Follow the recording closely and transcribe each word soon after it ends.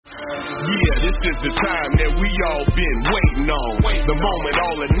Yeah, this is the time that we all been waiting on. The moment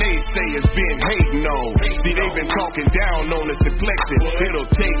all the naysayers been hating on. See, they've been talking down on us and flexing. It'll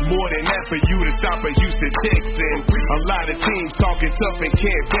take more than that for you to stop a Houston Texan. A lot of teams talking tough and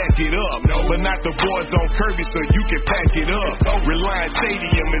can't back it up. But not the boys on Kirby, so you can pack it up. Reliance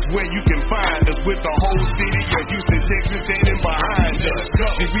Stadium is where you can find us, with the whole city of Houston, Texas standing behind us.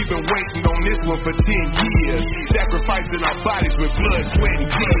 See, we've been waiting on this one for 10 years, sacrificing our bodies with blood, sweat, and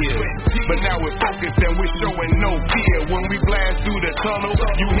tears. But now we're focused and we're showing no fear. When we blast through the tunnel,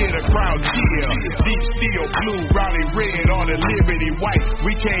 you hear the crowd cheer. Deep steel blue, rowdy red, or the Liberty white.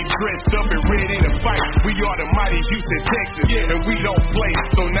 We came dressed up and ready to fight. We are the mighty Houston Texans, and we don't play.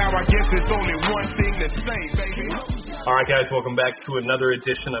 So now I guess there's only one thing to say, baby. All right, guys, welcome back to another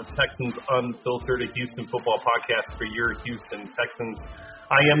edition of Texans Unfiltered, a Houston football podcast for your Houston Texans.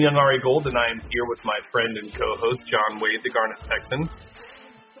 I am Young Ari Gold, and I am here with my friend and co-host, John Wade, the Garnet Texan.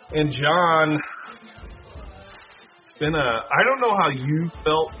 And John, it's been I don't know how you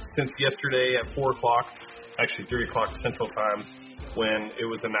felt since yesterday at 4 o'clock, actually 3 o'clock Central Time, when it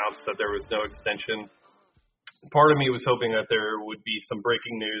was announced that there was no extension. Part of me was hoping that there would be some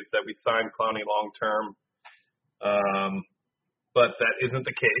breaking news that we signed Clowney long-term. But that isn't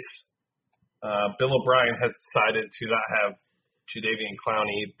the case. Bill O'Brien has decided to not have Jadeveon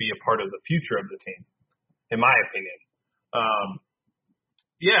Clowney be a part of the future of the team, in my opinion.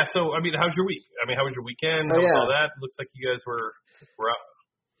 Yeah, so, I mean, how's your week? I mean, how was your weekend? How was all that? Looks like you guys were out.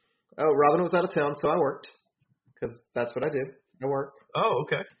 Oh, Robin was out of town, so I worked, because that's what I do. I work. Oh,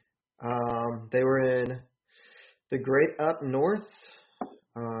 okay. They were in the great up north,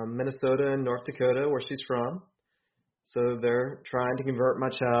 Minnesota and North Dakota, where she's from. So they're trying to convert my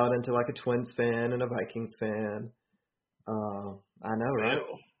child into like a Twins fan and a Vikings fan. I know, right?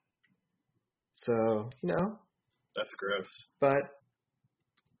 Ew. So, That's gross. But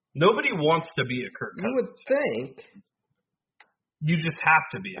nobody wants to be a Kirk Cousins. You would think. You just have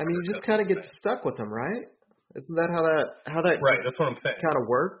to be. I mean, you just kind of get stuck with him, right? Isn't that how that right? That's what I'm saying. Kind of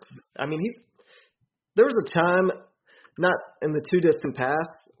works. I mean, there was a time, not in the too distant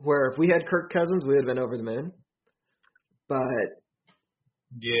past, where if we had Kirk Cousins, we would have been over the moon. But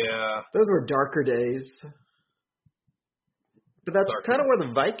yeah, those were darker days. But that's kind of where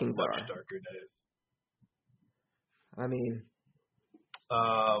the Vikings are. Darker days. I mean,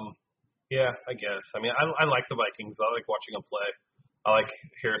 yeah, I guess. I mean, I like the Vikings. I like watching them play. I like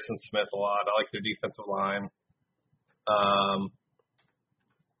Harrison Smith a lot. I like their defensive line. I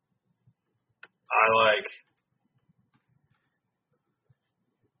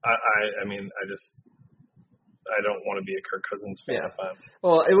don't want to be a Kirk Cousins fan. Yeah.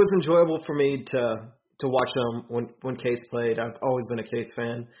 Well, it was enjoyable for me to watch them when Case played. I've always been a Case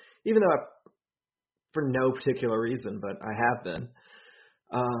fan, even though for no particular reason, but I have been.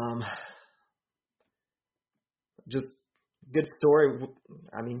 Just good story.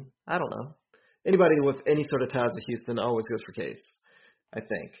 I mean, I don't know. Anybody with any sort of ties to Houston always goes for Case, I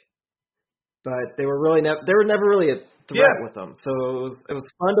think. But they were never really a threat with them. So it was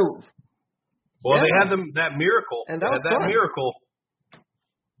fun to. Well, they had that miracle. And that was fun. Miracle.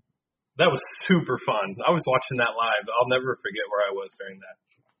 That was super fun. I was watching that live. I'll never forget where I was during that.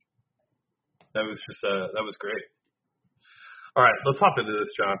 That was great. All right, let's hop into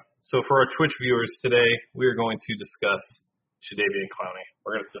this, John. So for our Twitch viewers today, we are going to discuss Jadeveon Clowney.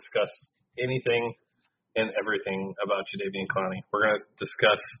 We're going to discuss anything and everything about Jadeveon Clowney. We're going to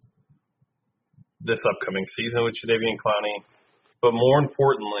discuss this upcoming season with Jadeveon Clowney. But more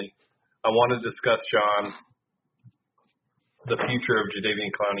importantly, I want to discuss, John, the future of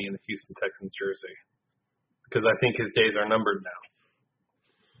Jadeveon Clowney in the Houston Texans jersey, because I think his days are numbered now,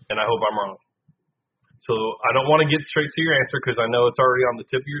 and I hope I'm wrong. So I don't want to get straight to your answer because I know it's already on the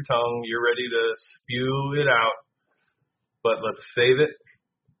tip of your tongue. You're ready to spew it out, but let's save it,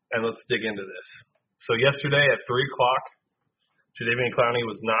 and let's dig into this. So yesterday at 3 o'clock, Jadeveon Clowney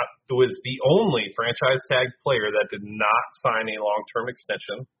was the only franchise tag player that did not sign a long-term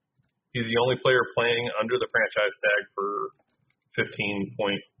extension. He's the only player playing under the franchise tag for 15.1,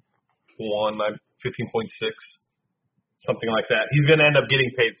 15.6, something like that. He's going to end up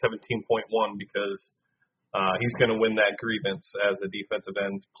getting paid 17.1 because he's going to win that grievance as a defensive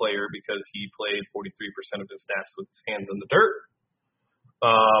end player because he played 43% of his snaps with his hands in the dirt.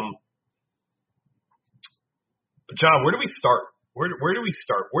 John, where do we start? Where do we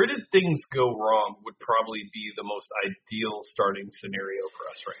start? Where did things go wrong would probably be the most ideal starting scenario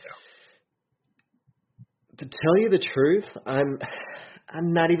for us right now. To tell you the truth, I'm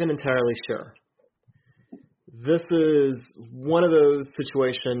not even entirely sure. This is one of those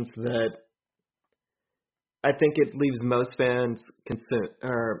situations that I think it leaves most fans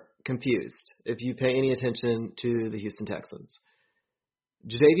confused if you pay any attention to the Houston Texans.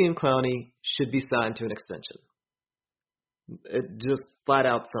 Jadeveon Clowney should be signed to an extension. It just flat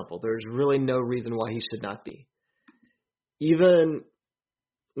out simple. There's really no reason why he should not be. Even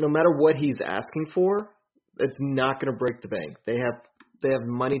no matter what he's asking for, it's not going to break the bank. They have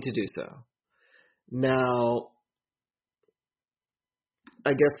money to do so. Now,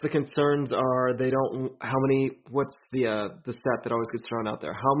 I guess the concerns are what's the stat that always gets thrown out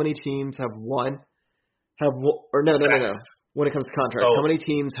there? How many teams have won? No. When it comes to contracts, How many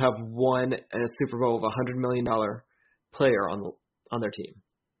teams have won a Super Bowl of $100 million player on their team?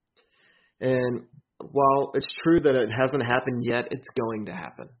 And while it's true that it hasn't happened yet, it's going to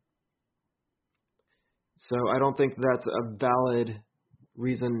happen. So I don't think that's a valid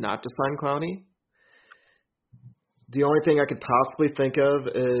reason not to sign Clowney. The only thing I could possibly think of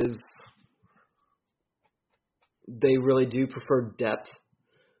is they really do prefer depth.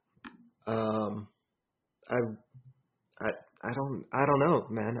 I don't know,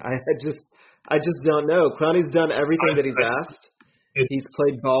 man. I just don't know. Clowney's done everything that he's asked. He's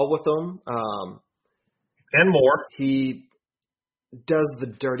played ball with them. And more. He does the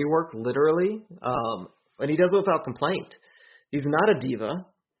dirty work, literally. And he does it without complaint. He's not a diva.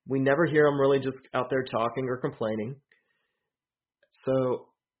 We never hear him really just out there talking or complaining. So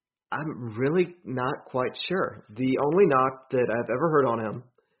I'm really not quite sure. The only knock that I've ever heard on him,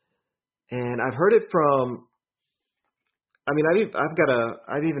 and I've heard it from, I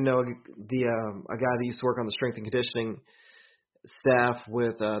even know a guy that used to work on the strength and conditioning staff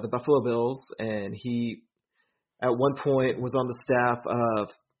with the Buffalo Bills, and he at one point was on the staff of,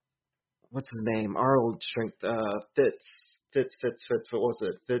 what's his name? Our old strength, Fitz. What was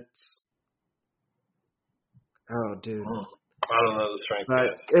it? Fitz. Oh, dude. I don't know the strength.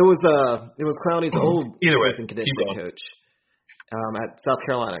 It was Clowney's old strength and conditioning coach at South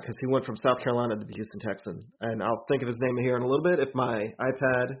Carolina, because he went from South Carolina to the Houston Texans. And I'll think of his name here in a little bit. If my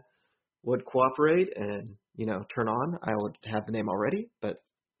iPad would cooperate and turn on, I would have the name already. But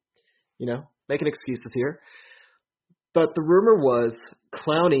making excuses here. But the rumor was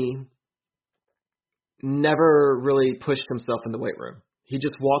Clowney never really pushed himself in the weight room. He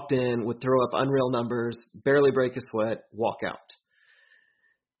just walked in, would throw up unreal numbers, barely break a sweat, walk out.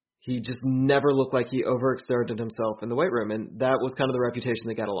 He just never looked like he overexerted himself in the weight room, and that was kind of the reputation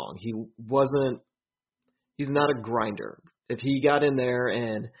that got along. He's not a grinder. If he got in there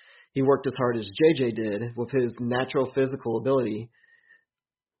and he worked as hard as JJ did with his natural physical ability,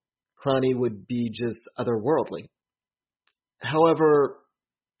 Clowney would be just otherworldly. However,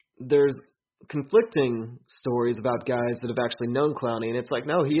 there's conflicting stories about guys that have actually known Clowney, and it's like,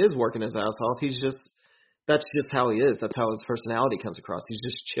 no, he is working his ass off. That's just how he is. That's how his personality comes across. He's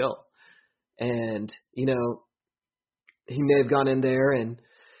just chill. And, he may have gone in there and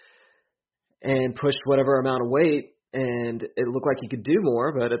pushed whatever amount of weight, and it looked like he could do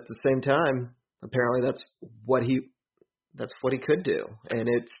more, but at the same time, apparently that's what he could do. And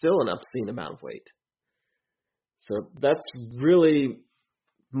it's still an obscene amount of weight. So that's really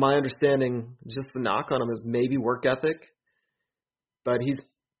my understanding. Just the knock on him is maybe work ethic, but he's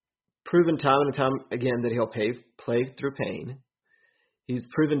proven time and time again that he'll play through pain. He's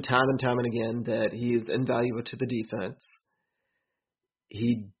proven time and time again that he is invaluable to the defense.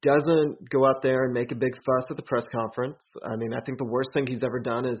 He doesn't go out there and make a big fuss at the press conference. I mean, I think the worst thing he's ever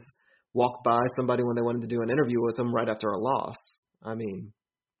done is walk by somebody when they wanted to do an interview with him right after a loss. I mean,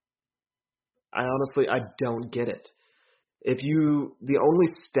 I don't get it. The only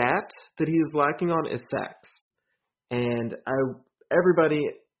stat that he is lacking on is sacks. And everybody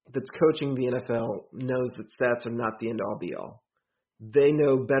that's coaching the NFL knows that stats are not the end-all be-all. They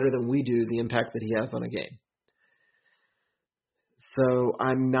know better than we do the impact that he has on a game. So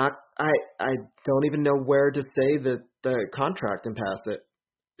I don't even know where to say that the contract impasse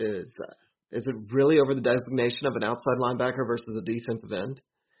is. Is it really over the designation of an outside linebacker versus a defensive end?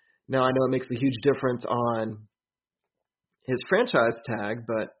 Now, I know it makes a huge difference on his franchise tag,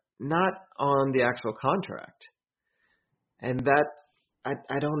 but not on the actual contract. And that,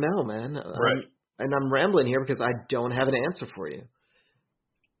 I don't know, man. Right. I'm rambling here because I don't have an answer for you.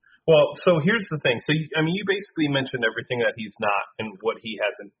 Well, so here's the thing. So, you basically mentioned everything that he's not and what he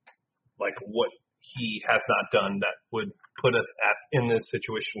hasn't, what he has not done that would put us in this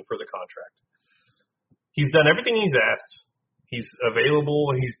situation for the contract. He's done everything he's asked. He's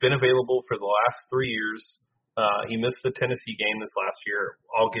available. He's been available for the last 3 years. He missed the Tennessee game this last year.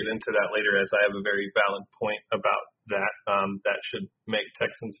 I'll get into that later, as I have a very valid point about that. That should make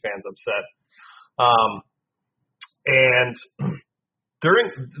Texans fans upset. And during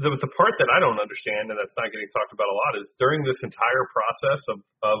the part that I don't understand, and that's not getting talked about a lot, is during this entire process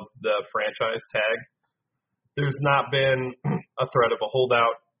of the franchise tag, there's not been a threat of a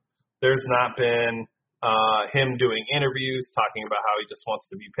holdout. There's not been him doing interviews talking about how he just wants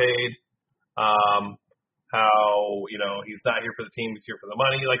to be paid, how, he's not here for the team, he's here for the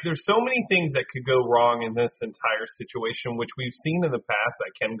money. Like, there's so many things that could go wrong in this entire situation, which we've seen in the past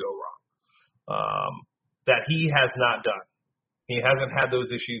that can go wrong, that he has not done. He hasn't had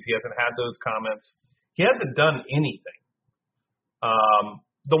those issues. He hasn't had those comments. He hasn't done anything.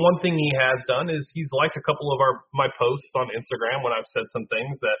 The one thing he has done is he's liked a couple of my posts on Instagram when I've said some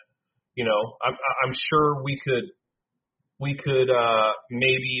things that, I'm sure we could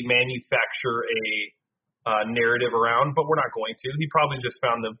maybe manufacture a narrative around, but we're not going to. He probably just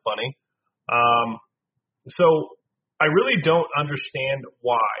found them funny. So I really don't understand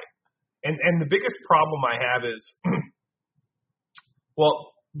why. And the biggest problem I have is,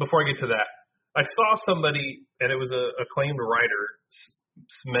 well, before I get to that, I saw somebody, and it was a acclaimed writer,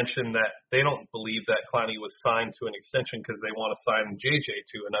 mention that they don't believe that Clowney was signed to an extension because they want to sign JJ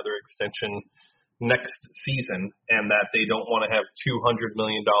to another extension next season, and that they don't want to have $200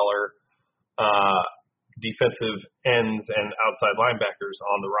 million defensive ends and outside linebackers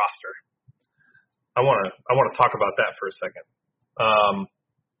on the roster. I want to talk about that for a second.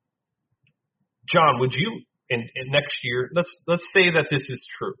 John, would you in next year? Let's say that this is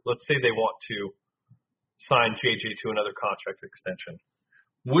true. Let's say they want to sign JJ to another contract extension.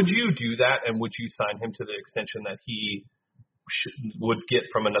 Would you do that, and would you sign him to the extension that he would get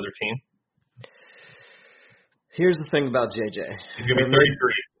from another team? Here's the thing about JJ. He's going to be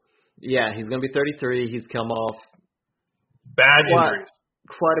 33. Yeah, he's going to be 33. He's come off injuries.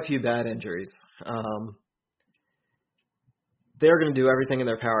 Quite a few bad injuries. They're going to do everything in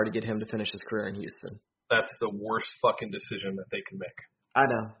their power to get him to finish his career in Houston. That's the worst fucking decision that they can make. I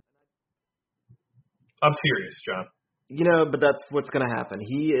know. I'm serious, John. But that's what's going to happen.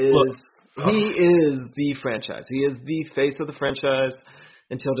 He is the franchise. He is the face of the franchise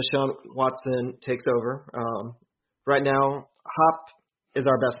until Deshaun Watson takes over. Right now, Hop is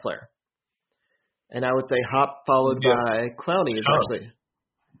our best player. And I would say Hop followed by Clowney is actually.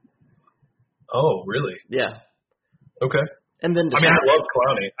 Oh, really? Yeah. Okay. And then I love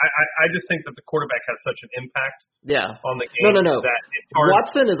Clowney. I just think that the quarterback has such an impact on the game. No. That it's hard.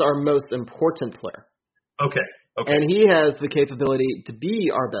 Watson is our most important player. Okay. And he has the capability to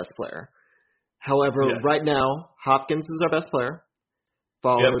be our best player. However, right now, Hopkins is our best player,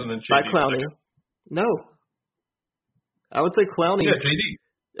 followed by Clowney. No. I would say Clowney. Yeah, JD.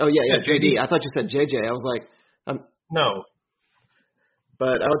 Oh, yeah, JD. I thought you said JJ. I was like, no.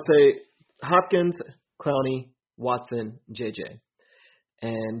 But I would say Hopkins, Clowney, Watson, JJ.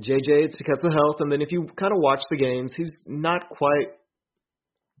 And JJ, it's because of health. And then if you kind of watch the games, he's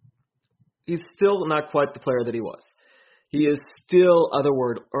still not quite the player that he was. He is still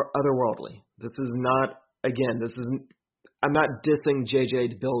otherworldly. This is not, I'm not dissing JJ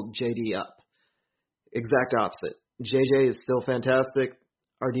to build JD up. Exact opposite. JJ is still fantastic.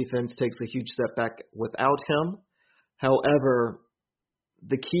 Our defense takes a huge step back without him. However,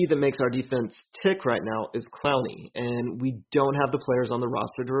 the key that makes our defense tick right now is Clowney, and we don't have the players on the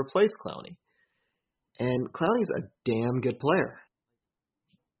roster to replace Clowney. And Clowney's a damn good player.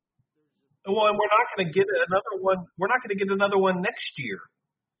 Well, and we're not going to get another one. We're not going to get another one next year.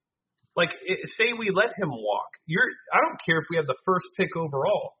 Like, say we let him walk. I don't care if we have the first pick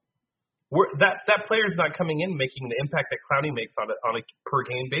overall. That player's not coming in making the impact that Clowney makes on a per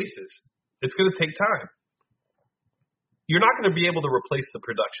game basis. It's going to take time. You're not going to be able to replace the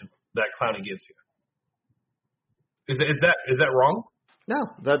production that Clowney gives you. Is that wrong? No,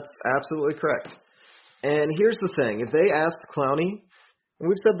 that's absolutely correct. And here's the thing: if they ask Clowney. And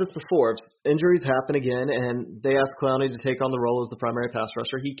we've said this before, if injuries happen again and they ask Clowney to take on the role as the primary pass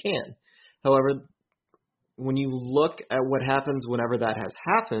rusher, he can. However, when you look at what happens whenever that has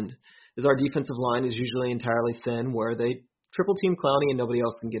happened, is our defensive line is usually entirely thin where they triple team Clowney and nobody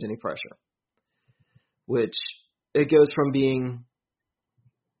else can get any pressure. Which, it goes from being,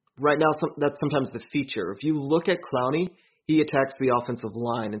 right now, that's sometimes the feature. If you look at Clowney, he attacks the offensive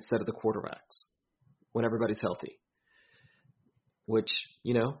line instead of the quarterbacks when everybody's healthy. Which,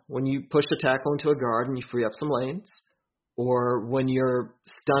 when you push a tackle into a guard and you free up some lanes, or when you're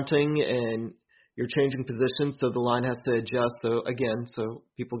stunting and you're changing positions so the line has to adjust, so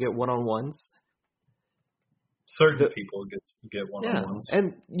people get one-on-ones. Certain people get one-on-ones. Yeah,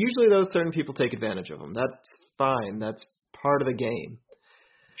 and usually those certain people take advantage of them. That's fine. That's part of the game.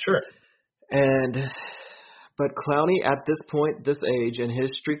 Sure. But Clowney, at this point, this age, and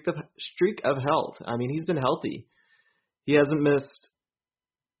his streak of health, he's been healthy. He hasn't missed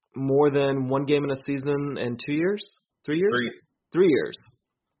more than one game in a season in 2 years? 3 years? 3 years.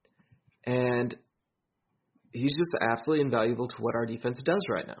 And he's just absolutely invaluable to what our defense does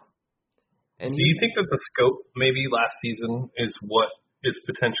right now. And do you think that the scope maybe last season is what is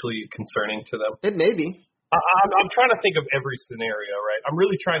potentially concerning to them? It may be. I'm trying to think of every scenario, right? I'm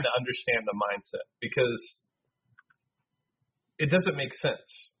really trying to understand the mindset because it doesn't make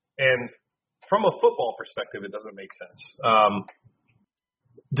sense. And from a football perspective, it doesn't make sense. I'm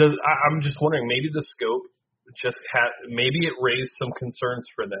just wondering, maybe the scope maybe it raised some concerns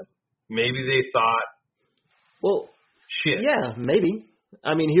for them. Maybe they thought, well, shit. Yeah, maybe.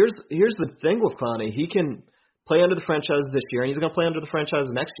 I mean, here's the thing with Clowney. He can play under the franchise this year, and he's going to play under the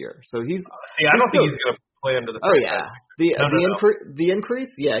franchise next year. So he's I don't think he's going to play under the franchise. Oh yeah, the increase.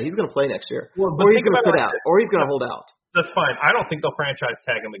 Yeah, he's going to play next year, or he's going to sit out, or he's going to hold out. That's fine. I don't think they'll franchise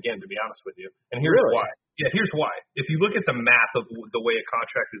tag him again, to be honest with you. And here's why. Yeah, here's why. If you look at the math of the way a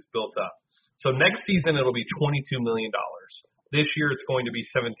contract is built up, so next season it'll be $22 million. This year it's going to be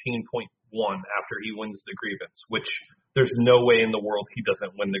 17.1 after he wins the grievance, which there's no way in the world he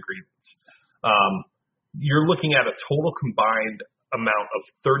doesn't win the grievance. You're looking at a total combined amount of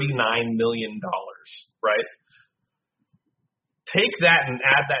 $39 million, right? Take that and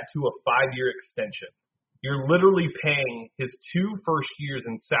add that to a 5-year extension. You're literally paying his 2 first years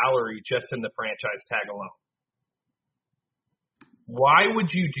in salary just in the franchise tag alone. Why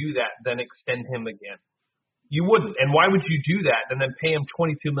would you do that, then extend him again? You wouldn't. And why would you do that and then pay him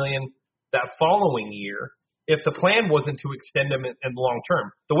 $22 million that following year if the plan wasn't to extend him in the long term?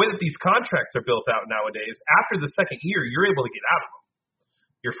 The way that these contracts are built out nowadays, after the second year, you're able to get out of them.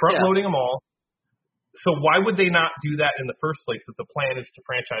 You're front-loading them all. So why would they not do that in the first place if the plan is to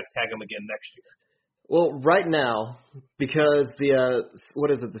franchise tag him again next year? Well, right now, because the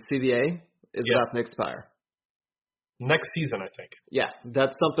CBA is about to expire. Next season, I think. Yeah,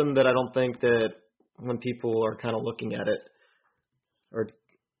 that's something that I don't think that when people are kind of looking at it, or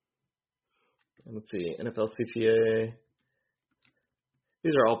let's see, NFL CPA.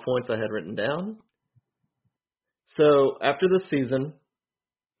 These are all points I had written down. So after this season,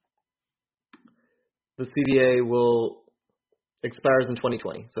 the CBA expires in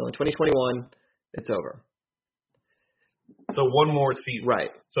 2020. So in 2021, it's over. So one more season.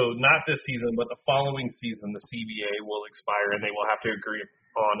 Right. So not this season, but the following season, the CBA will expire, and they will have to agree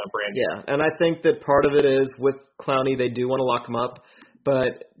on a brand new. Yeah, and I think that part of it is with Clowney, they do want to lock him up.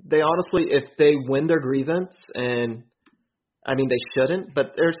 But they honestly, if they win their grievance, and I mean, they shouldn't,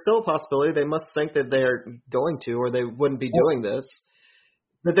 but there's still a possibility they must think that they're going to, or they wouldn't be doing this.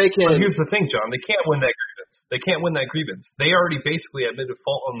 But they can. Well, here's the thing, John. They can't win that grievance. They can't win that grievance. They already basically admitted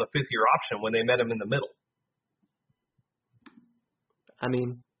fault on the 5th-year option when they met him in the middle. I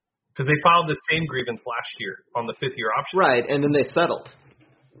mean, because they filed the same grievance last year on the 5th-year option. Right, and then they settled.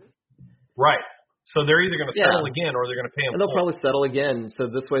 Right. So they're either going to settle again or they're going to pay him. And they'll probably settle again. So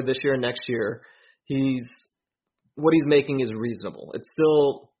this way, this year and next year, what he's making is reasonable. It's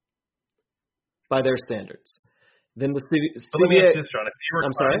still by their standards. Then the CBA. Let me ask this, John. If you were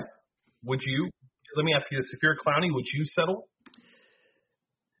I'm sorry? Let me ask you this. If you're Clowney, would you settle?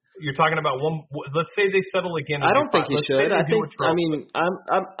 You're talking about one. Let's say they settle again. I don't think he should. I'm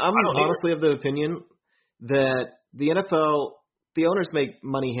honestly of the opinion that the NFL, the owners make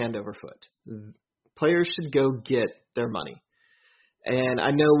money hand over foot. Players should go get their money. And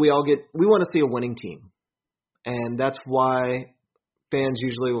I know we want to see a winning team. And that's why fans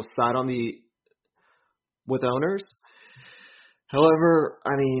usually will side with owners. However,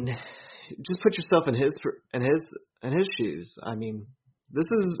 I mean, just put yourself in his shoes. I mean, this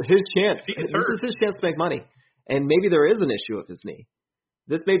is his chance. This is his chance to make money. And maybe there is an issue with his knee.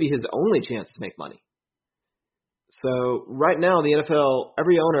 This may be his only chance to make money. So right now, the NFL,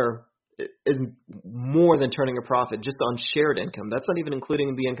 every owner is more than turning a profit just on shared income. That's not even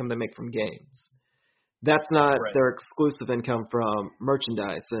including the income they make from games. That's not their exclusive income from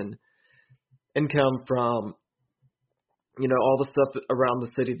merchandise and income from, all the stuff around the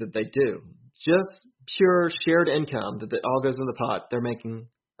city that they do. Just pure shared income that all goes in the pot. They're making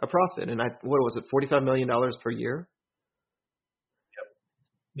a profit. And what was it, $45 million per year?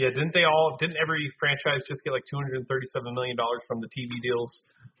 Yep. Yeah, didn't every franchise just get like $237 million from the TV deals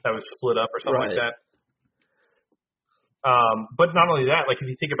that was split up or something like that? But not only that, like if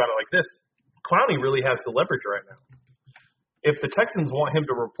you think about it like this, Clowney really has the leverage right now. If the Texans want him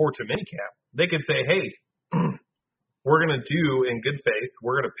to report to minicamp, they could say, hey, we're going to do in good faith,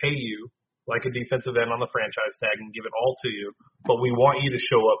 we're going to pay you like a defensive end on the franchise tag and give it all to you, but we want you to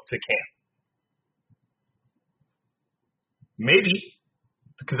show up to camp. Maybe,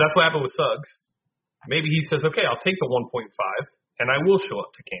 because that's what happened with Suggs, maybe he says, okay, I'll take the 1.5 and I will show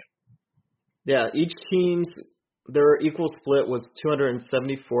up to camp. Yeah, each team's their equal split was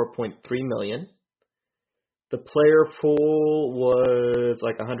 $274.3 million. The player pool was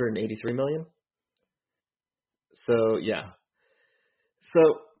like $183 million. So yeah. So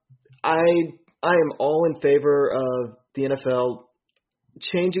I am all in favor of the NFL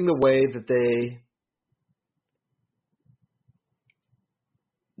changing the way that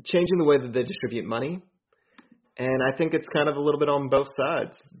they distribute money. And I think it's kind of a little bit on both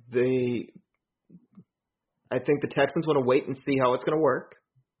sides. I think the Texans want to wait and see how it's going to work.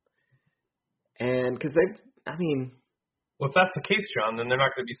 And because well, if that's the case, John, then they're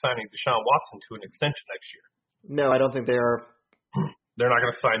not going to be signing Deshaun Watson to an extension next year. No, I don't think they are. They're not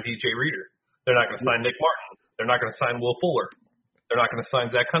going to sign DJ Reader. They're not going to sign Nick Martin. They're not going to sign Will Fuller. They're not going to sign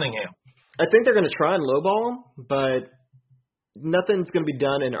Zach Cunningham. I think they're going to try and lowball him, but nothing's going to be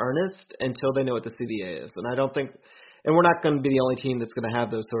done in earnest until they know what the CBA is. And I don't think, and we're not going to be the only team that's going to have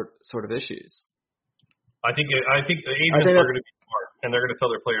those sort of issues. I think the agents are going to be smart, and they're going to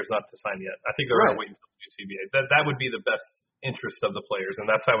tell their players not to sign yet. I think they're going to wait until the CBA. That would be the best interest of the players, and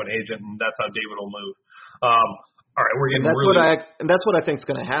that's how an agent, and that's how David will move. All right, we're getting and that's what I think is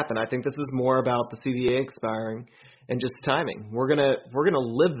going to happen. I think this is more about the CBA expiring and just timing. We're gonna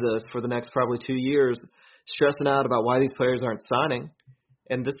live this for the next probably 2 years, stressing out about why these players aren't signing,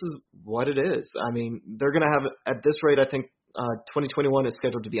 and this is what it is. I mean, they're going to have, at this rate, I think 2021 is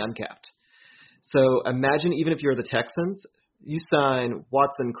scheduled to be uncapped. So imagine even if you're the Texans, you sign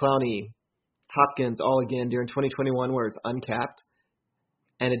Watson, Clowney, Hopkins all again during 2021 where it's uncapped,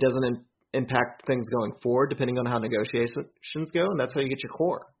 and it doesn't impact things going forward depending on how negotiations go, and that's how you get your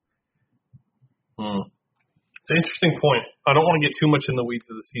core. It's an interesting point. I don't want to get too much in the weeds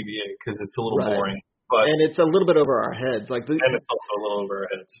of the CBA because it's a little boring. And it's a little bit over our heads. And it's also a little over our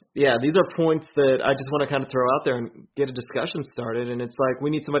heads. Yeah, these are points that I just want to kind of throw out there and get a discussion started. And it's like we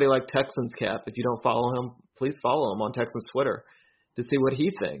need somebody like Texans Cap. If you don't follow him, please follow him on Texans Twitter to see what he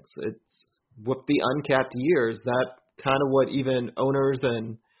thinks. It's with the uncapped years, that kind of what even owners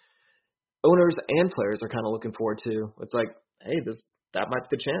and players are kind of looking forward to. It's like, hey, that might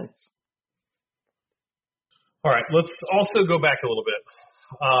be the chance. All right, let's also go back a little bit.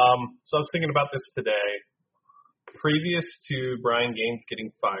 So I was thinking about this today. Previous to Brian Gaines getting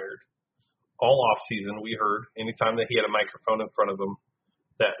fired, all offseason we heard, anytime that he had a microphone in front of him,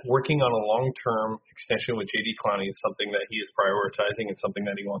 that working on a long-term extension with J.D. Clowney is something that he is prioritizing and something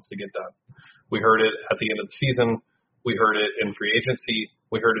that he wants to get done. We heard it at the end of the season. We heard it in free agency.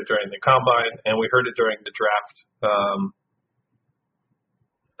 We heard it during the combine, and we heard it during the draft.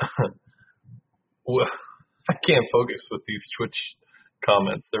 I can't focus with these Twitch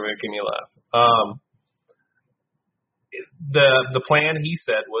comments. They're making me laugh. The plan, he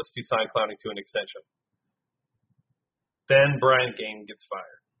said, was to sign Clowney to an extension. Then Brian Gaines gets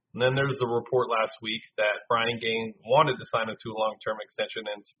fired. And then there's the report last week that Brian Gaines wanted to sign him to a long-term extension,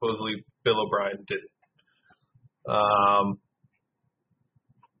 and supposedly Bill O'Brien didn't.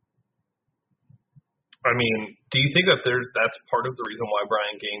 I mean, do you think that that's part of the reason why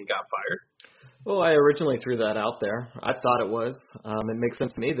Brian Gaines got fired? Well, I originally threw that out there. I thought it was. It makes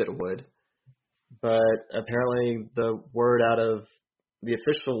sense to me that it would. But apparently the word out of the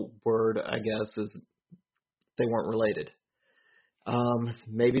official word, I guess, is they weren't related.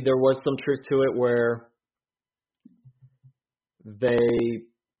 Maybe there was some truth to it where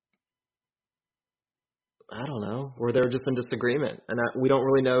where they're just in disagreement. And we don't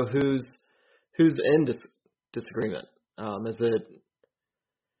really know who's in disagreement.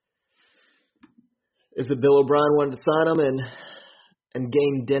 Is it Bill O'Brien wanted to sign him and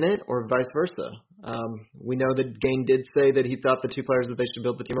Gaines didn't, or vice versa? We know that Gaines did say that he thought the two players that they should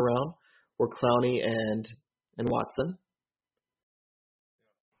build the team around were Clowney and Watson.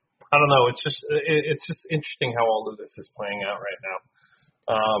 I don't know. It's just interesting how all of this is playing out right now.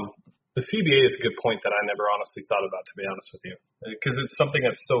 The CBA is a good point that I never honestly thought about, to be honest with you, because it's something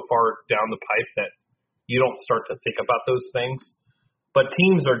that's so far down the pipe that you don't start to think about those things. But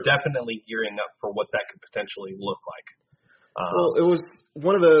teams are definitely gearing up for what that could potentially look like. Well, it was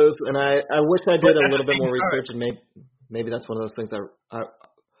one of those, and I wish I did a little bit more research, and maybe that's one of those things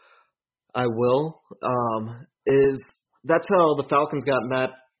I will. That's how the Falcons got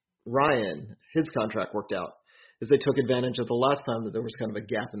Matt Ryan, his contract worked out, is they took advantage of the last time that there was kind of a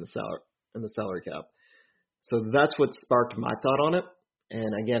gap in the salary cap. So that's what sparked my thought on it.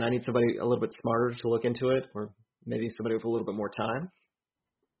 And again, I need somebody a little bit smarter to look into it, or maybe somebody with a little bit more time.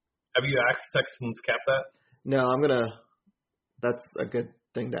 Have you asked Texans Cap that? No, that's a good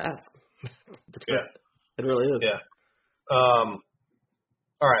thing to ask. Yeah. It really is. Yeah. All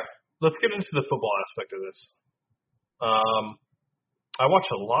right. Let's get into the football aspect of this. I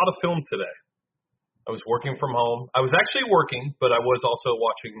watched a lot of film today. I was working from home. I was actually working, but I was also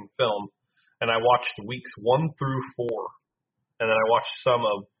watching film, and I watched weeks 1 through 4, and then I watched some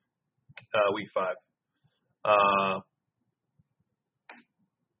of week 5.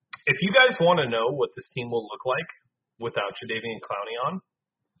 If you guys want to know what this team will look like without Jadeveon Clowney on,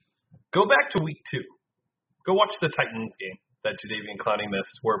 go back to week 2. Go watch the Titans game that Jadeveon Clowney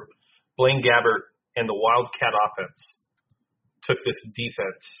missed, where Blaine Gabbert and the Wildcat offense took this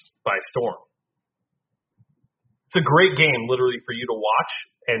defense by storm. It's a great game, literally, for you to watch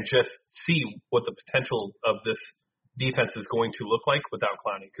and just see what the potential of this defense is going to look like without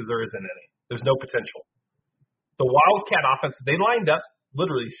Clowney, because there isn't any. There's no potential. The Wildcat offense, they lined up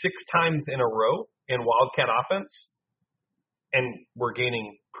literally 6 times in a row in Wildcat offense, and were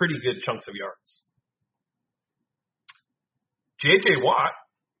gaining pretty good chunks of yards. J.J. Watt,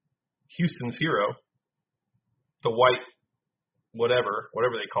 Houston's hero, the white whatever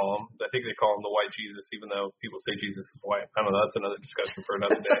they call him. I think they call him the white Jesus, even though people say Jesus is white. I don't know. That's another discussion for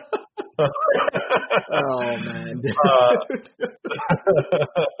another day. Oh, man.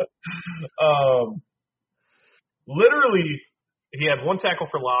 Literally, he had 1 tackle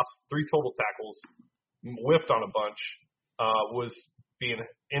for loss, 3 total tackles, whiffed on a bunch, was being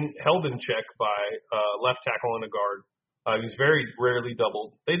held in check by left tackle and a guard. He was very rarely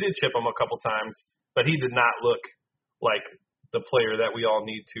doubled. They did chip him a couple times, but he did not look like the player that we all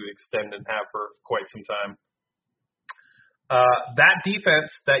need to extend and have for quite some time. That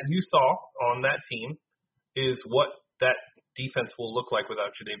defense that you saw on that team is what that defense will look like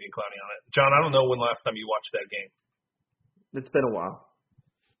without Jadeveon Clowney on it. John, I don't know when last time you watched that game. It's been a while.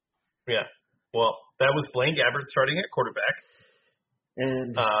 Yeah. Well, that was Blaine Gabbert starting at quarterback.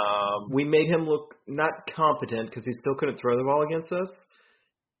 And we made him look not competent because he still couldn't throw the ball against us.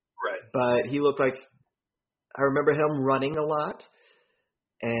 Right. But he looked like – I remember him running a lot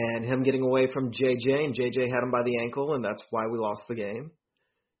and him getting away from JJ, and JJ had him by the ankle, and that's why we lost the game.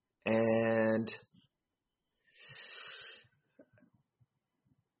 And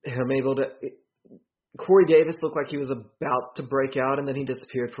him able to – Corey Davis looked like he was about to break out, and then he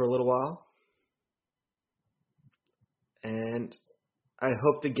disappeared for a little while. And – I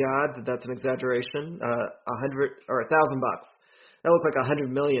hope to God that that's an exaggeration. $100 or $1,000. That looked like $100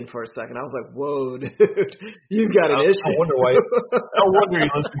 million for a second. I was like, "Whoa, dude, you got an issue." I wonder why. No wonder he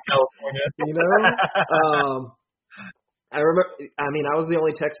lives in California. You know, I remember. I mean, I was the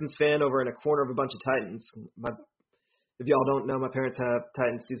only Texans fan over in a corner of a bunch of Titans. If y'all don't know, my parents have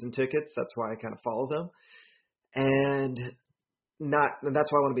Titans season tickets. That's why I kind of follow them, and that's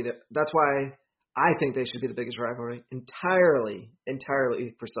why I want to be there. That's why I think they should be the biggest rivalry entirely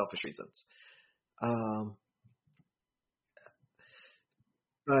for selfish reasons.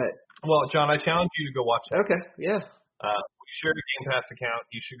 But well, John, I challenge you to go watch it. Okay, yeah. We share a Game Pass account.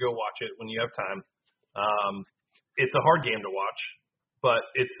 You should go watch it when you have time. It's a hard game to watch, but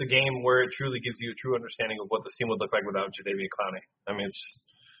it's a game where it truly gives you a true understanding of what this team would look like without Jadeveon Clowney. I mean, it's just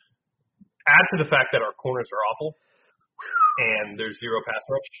add to the fact that our corners are awful and there's zero pass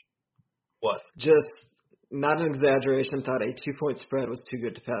rush. What? Just not an exaggeration. Thought a 2-point spread was too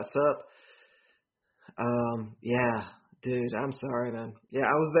good to pass up. Yeah, dude, I'm sorry, man. Yeah,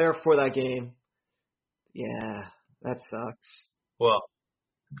 I was there for that game. Yeah, that sucks. Well,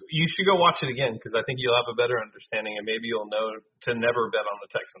 you should go watch it again because I think you'll have a better understanding and maybe you'll know to never bet on the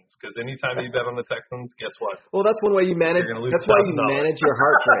Texans because anytime you bet on the Texans, guess what? Well, that's one way you manage. That's why you manage your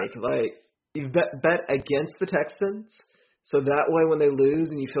heartbreak. Like you bet against the Texans. So that way when they lose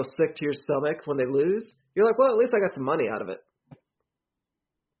and you feel sick to your stomach when they lose, you're like, well, at least I got some money out of it.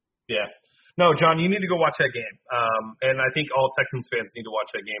 Yeah. No, John, you need to go watch that game. And I think all Texans fans need to watch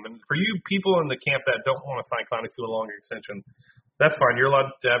that game. And for you people in the camp that don't want to sign Clowney to a longer extension, that's fine. You're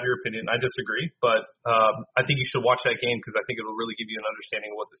allowed to have your opinion. I disagree. But I think you should watch that game because I think it'll really give you an understanding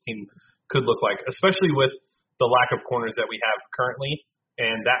of what this team could look like, especially with the lack of corners that we have currently.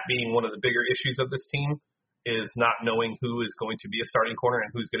 And that being one of the bigger issues of this team. Is not knowing who is going to be a starting corner and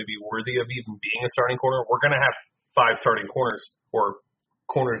who's going to be worthy of even being a starting corner. We're going to have 5 starting corners or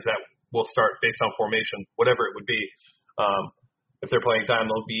corners that will start based on formation, whatever it would be. If they're playing dime,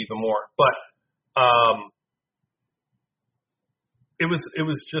 there'll be even more. But it was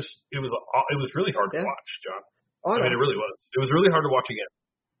really hard to watch, John. Oh, I mean, it really was. It was really hard to watch again.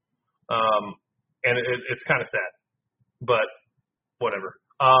 And it's kind of sad, but whatever.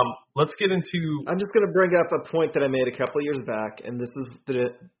 Let's get into. I'm just going to bring up a point that I made a couple of years back, and this is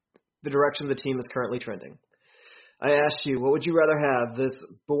the direction the team is currently trending. I asked you, what would you rather have? This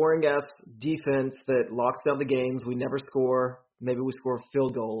boring-ass defense that locks down the games, we never score, maybe we score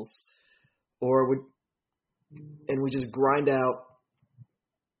field goals, or we just grind out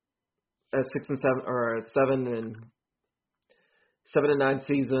a 6-7 or a 7-9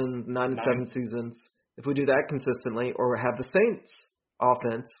 season, 9-7 seasons, if we do that consistently, or have the Saints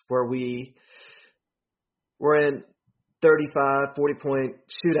offense where we're in 35, 40-point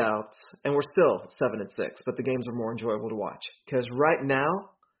shootouts, and we're still 7-6, but the games are more enjoyable to watch. Because right now,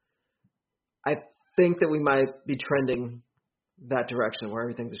 I think that we might be trending that direction where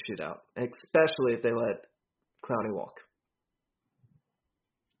everything's a shootout, especially if they let Clowney walk.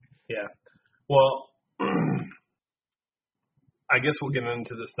 Yeah. Well, I guess we'll get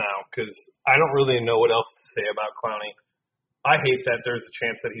into this now because I don't really know what else to say about Clowney. I hate that there's a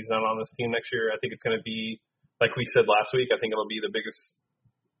chance that he's not on this team next year. I think it's going to be, like we said last week, I think it'll be the biggest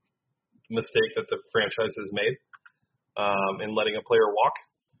mistake that the franchise has made in letting a player walk.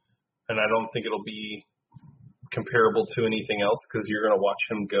 And I don't think it'll be comparable to anything else because you're going to watch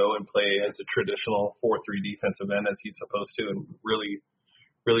him go and play as a traditional 4-3 defensive end as he's supposed to and really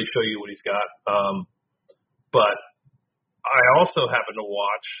show you what he's got. But I also happened to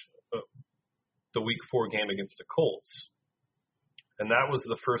watch the Week 4 game against the Colts. And that was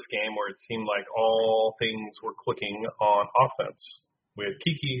the first game where it seemed like all things were clicking on offense. We had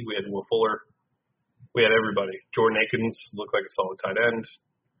Kiki, we had Will Fuller, we had everybody. Jordan Akins looked like a solid tight end.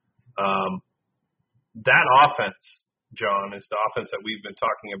 That offense, John, is the offense that we've been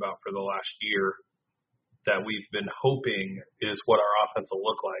talking about for the last year that we've been hoping is what our offense will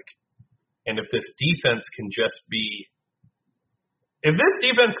look like. And if this defense can be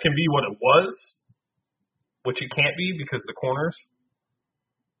what it was, which it can't be because the corners,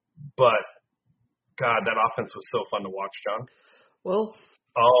 but God, that offense was so fun to watch, John. Well,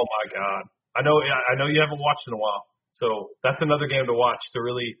 oh my God. I know you haven't watched in a while. So that's another game to watch to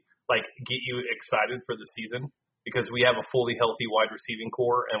really get you excited for the season because we have a fully healthy wide receiving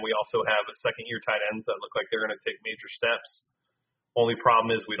core and we also have a second-year tight ends that look like they're going to take major steps. Only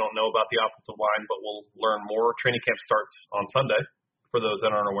problem is we don't know about the offensive line, but we'll learn more. Training camp starts on Sunday for those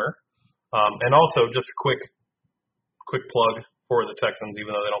that aren't aware. And also, just a quick plug for the Texans,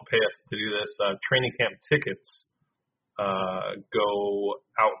 even though they don't pay us to do this, training camp tickets go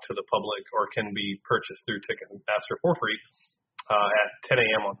out to the public or can be purchased through Ticketmaster for free at 10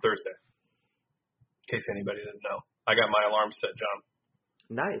 a.m. on Thursday, in case anybody didn't know. I got my alarm set, John.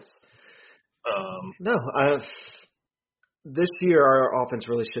 Nice. This year our offense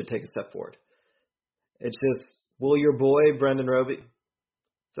really should take a step forward. It's just, will your boy, Brendan Roby, is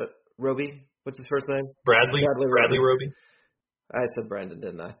that Roby? What's his first name? Bradley Roby. I said Brandon,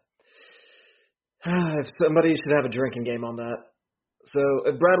 didn't I? Somebody should have a drinking game on that. So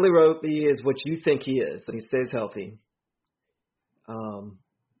if Bradley Roby is what you think he is, that he stays healthy,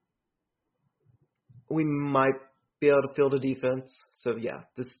 we might be able to field a defense. So, yeah,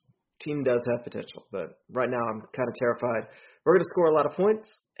 this team does have potential. But right now I'm kind of terrified. We're going to score a lot of points,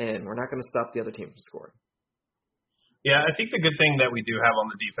 and we're not going to stop the other team from scoring. Yeah, I think the good thing that we do have on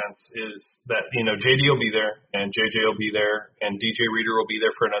the defense is that, JD will be there, and JJ will be there, and DJ Reader will be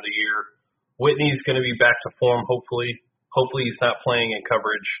there for another year. Whitney's going to be back to form, hopefully. Hopefully he's not playing in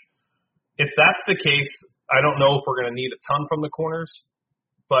coverage. If that's the case, I don't know if we're going to need a ton from the corners.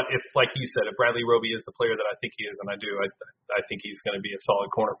 But if, like you said, if Bradley Roby is the player that I think he is, and I do, I think he's going to be a solid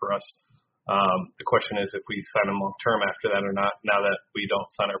corner for us. The question is if we sign him long term after that or not. Now that we don't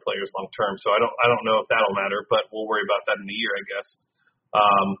sign our players long term, so I don't know if that'll matter, but we'll worry about that in a year, I guess.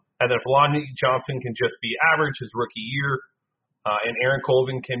 And then if Lonnie Johnson can just be average his rookie year, and Aaron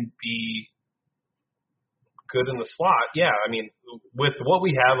Colvin can be good in the slot, yeah. I mean, with what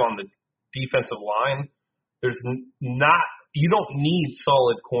we have on the defensive line, there's not. You don't need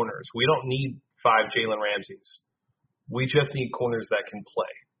solid corners. We don't need 5 Jalen Ramseys. We just need corners that can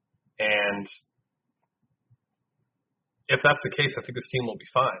play. And if that's the case, I think this team will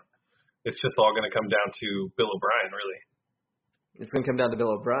be fine. It's just all going to come down to Bill O'Brien, really. It's going to come down to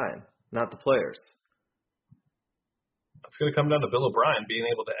Bill O'Brien, not the players. It's going to come down to Bill O'Brien being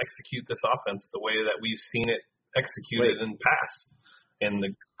able to execute this offense the way that we've seen it executed in the past. In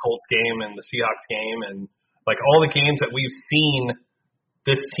the Colts game and the Seahawks game and all the games that we've seen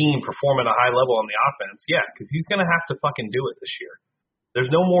this team perform at a high level on the offense. Yeah, because he's going to have to fucking do it this year. There's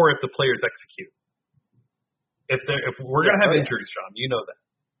no more if the players execute. If we're going to have injuries, John, you know that.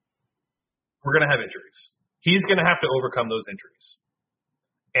 We're going to have injuries. He's going to have to overcome those injuries.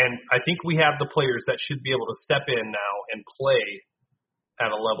 And I think we have the players that should be able to step in now and play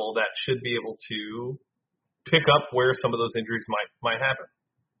at a level that should be able to pick up where some of those injuries might happen.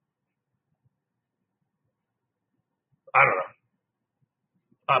 I don't know.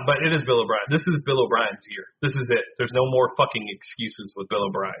 But it is Bill O'Brien. This is Bill O'Brien's year. This is it. There's no more fucking excuses with Bill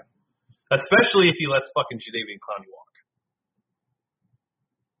O'Brien. Especially if he lets fucking Jadeveon Clowney walk.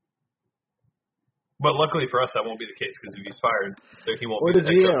 But luckily for us, that won't be the case because if he's fired, he won't Or be the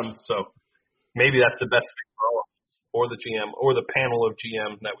head GM. coach. So maybe that's the best thing for all of us, or the GM, or the panel of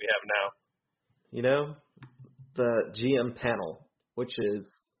GM that we have now. You know, the GM panel, which is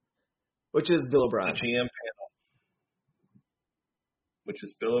Bill O'Brien. The GM panel, which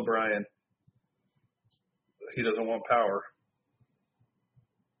is Bill O'Brien. He doesn't want power.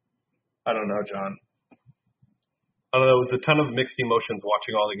 I don't know, John. I don't know. It was a ton of mixed emotions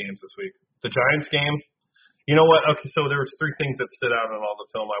watching all the games this week. The Giants game, you know what? Okay, so there was 3 things that stood out in all the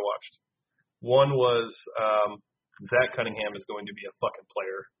film I watched. One was Zach Cunningham is going to be a fucking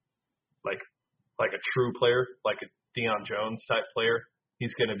player, like a true player, like a Deion Jones type player.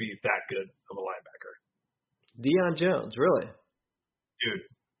 He's going to be that good of a linebacker. Deion Jones, really? Dude,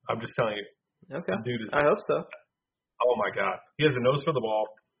 I'm just telling you. Okay. Dude is. I hope so. Oh my God, he has a nose for the ball.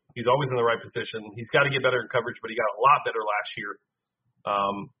 He's always in the right position. He's got to get better in coverage, but he got a lot better last year.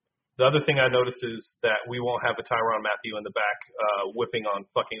 The other thing I noticed is that we won't have a Tyrann Mathieu in the back whipping on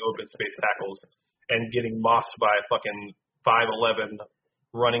fucking open space tackles and getting mossed by a fucking 5'11"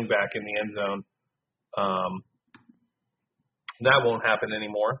 running back in the end zone. That won't happen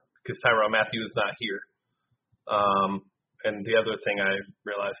anymore because Tyrann Mathieu is not here. And the other thing I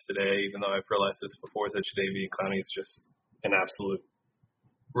realized today, even though I've realized this before, is that Jadeveon Clowney is just an absolute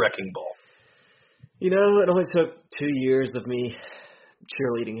wrecking ball. You know, it only took 2 years of me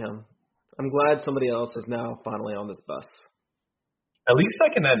cheerleading him. I'm glad somebody else is now finally on this bus. At least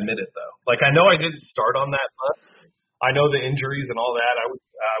I can admit it, though. Like, I know I didn't start on that bus. I know the injuries and all that.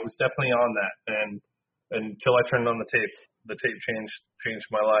 I was definitely on that, and until I turned on the tape changed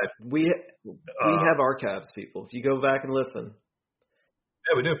my life. We have archives, people. If you go back and listen.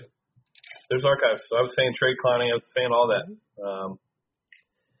 Yeah, we do. There's archives. So I was saying trade Clowney. I was saying all that.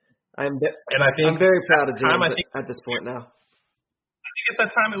 I'm I'm very proud of James at this point now. I think at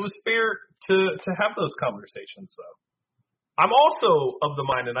that time it was fair to have those conversations, though. I'm also of the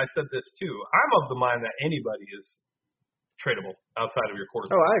mind, and I said this too, I'm of the mind that anybody is tradable outside of your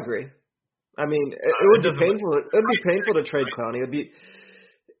quarterback. Oh, I agree. I mean, it would be painful. It would be painful to trade Clowney.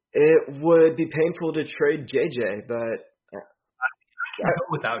 It would be painful to trade JJ, but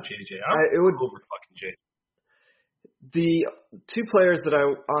without JJ, it would over fucking JJ. The 2 players that I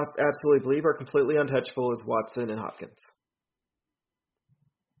absolutely believe are completely untouchable is Watson and Hopkins.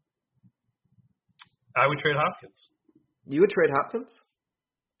 I would trade Hopkins. You would trade Hopkins?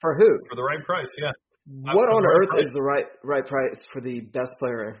 For who? For the right price, yeah. What on earth is the right price for the best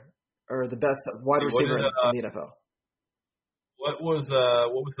player or the best wide receiver in the NFL? What was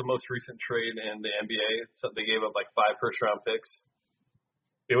the most recent trade in the NBA? So they gave up like 5 first-round picks.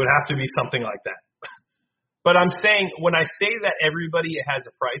 It would have to be something like that. But I'm saying, when I say that everybody has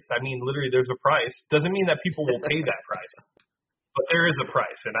a price, I mean literally there's a price. Doesn't mean that people will pay that price. But there is a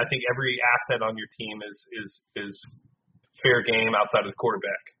price, and I think every asset on your team is fair game outside of the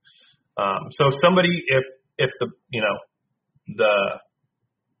quarterback. So somebody, if the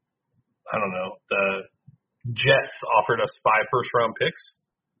Jets offered us 5 first-round picks,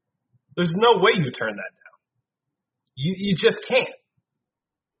 there's no way you turn that down. You just can't.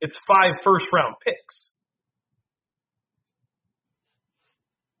 It's 5 first-round picks.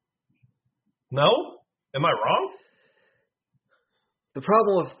 No? Am I wrong? The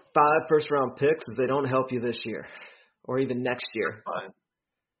problem with 5 first-round picks is they don't help you this year or even next year. Fine.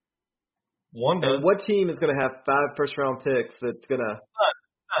 One does. And what team is going to have 5 first-round picks that's going to...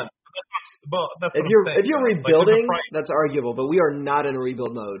 None. Well, that's if you're rebuilding, that's arguable, but we are not in a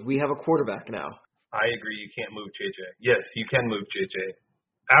rebuild mode. We have a quarterback now. I agree. You can't move JJ. Yes, you can move JJ.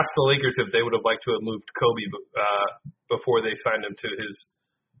 Ask the Lakers if they would have liked to have moved Kobe before they signed him to his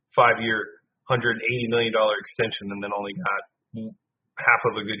 5-year, $180 million extension and then only got half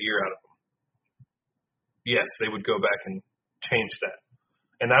of a good year out of him. Yes, they would go back and change that.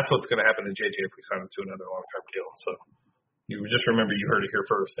 And that's what's going to happen to JJ if we sign him to another long-term deal. So you just remember you heard it here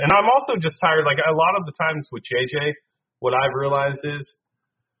first. And I'm also just tired. Like, a lot of the times with JJ, what I've realized is,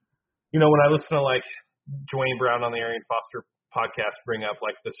 when I listen to, like, Dwayne Brown on the Arian Foster podcast bring up,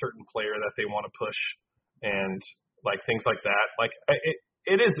 like, the certain player that they want to push and, like, things like that. Like,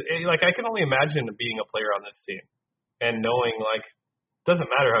 it is like, I can only imagine being a player on this team and knowing, like, it doesn't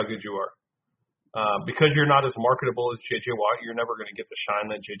matter how good you are. Because you're not as marketable as J.J. Watt, you're never going to get the shine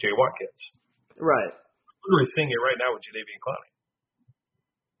that J.J. Watt gets. Right. I'm literally seeing it right now with Jadeveon Clowney.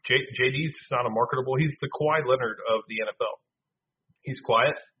 JD's just not a marketable. He's the Kawhi Leonard of the NFL. He's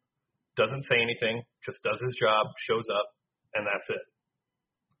quiet, doesn't say anything, just does his job, shows up, and that's it.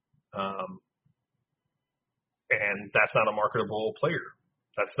 And that's not a marketable player.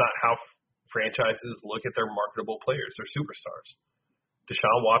 That's not how franchises look at their marketable players. They're superstars.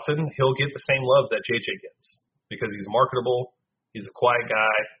 Deshaun Watson, he'll get the same love that JJ gets because he's marketable, he's a quiet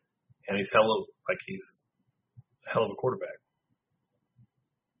guy, and he's hell of a quarterback.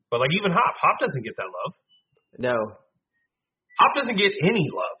 But like even Hop doesn't get that love. No. Hop doesn't get any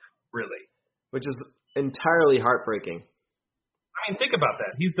love, really. Which is entirely heartbreaking. I mean, think about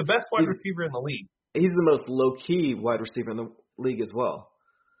that. He's the best wide receiver in the league. He's the most low-key wide receiver in the league as well.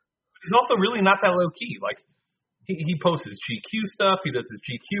 He's also really not that low-key. Like, he posts his GQ stuff. He does his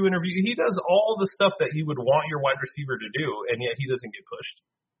GQ interview. He does all the stuff that you would want your wide receiver to do, and yet he doesn't get pushed.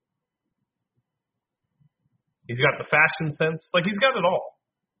 He's got the fashion sense. Like, he's got it all.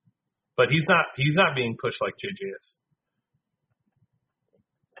 But he's not being pushed like JJ is.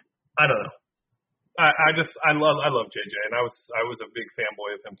 I don't know. I love JJ, and I was a big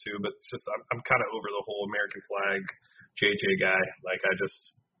fanboy of him too. But it's just I'm kind of over the whole American flag JJ guy. Like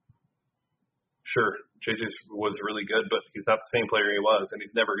sure JJ was really good, but he's not the same player he was, and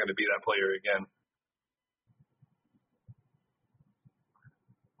he's never going to be that player again.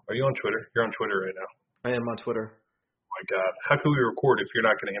 Are you on Twitter? You're on Twitter right now. I am on Twitter. Oh my God, how can we record if you're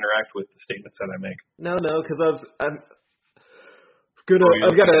not going to interact with the statements that I make? No, because I've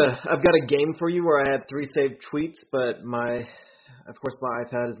got a game for you where I had 3 saved tweets, but of course my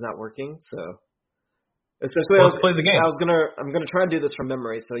iPad is not working, so essentially let's play the game. I'm gonna try and do this from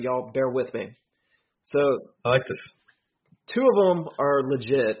memory, so y'all bear with me. So I like this. 2 of them are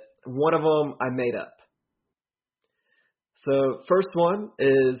legit. One of them I made up. So first one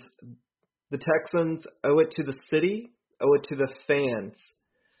is the Texans owe it to the city, owe it to the fans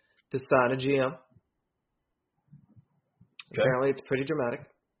to sign a GM. Okay. Apparently, it's pretty dramatic.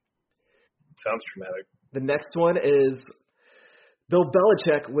 Sounds dramatic. The next one is Bill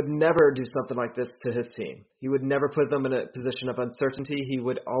Belichick would never do something like this to his team. He would never put them in a position of uncertainty. He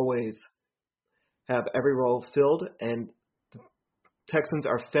would always have every role filled, and the Texans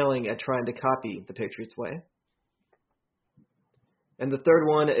are failing at trying to copy the Patriots way. And the third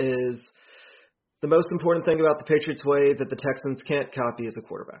one is the most important thing about the Patriots way that the Texans can't copy is a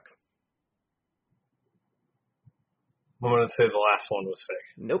quarterback. I'm going to say the last one was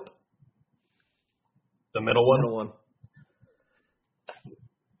fake. Nope. The middle one? Middle one.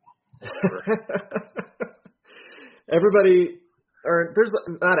 Everybody, or there's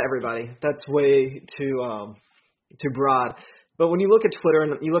not everybody. That's way too broad. But when you look at Twitter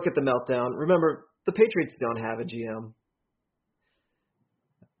and you look at the meltdown, remember the Patriots don't have a GM.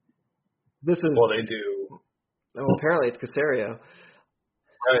 Well, they do. Oh, apparently it's Caserio.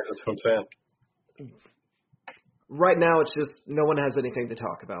 Right, that's what I'm saying. Right now, it's just no one has anything to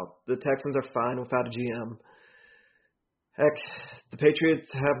talk about. The Texans are fine without a GM. Heck, the Patriots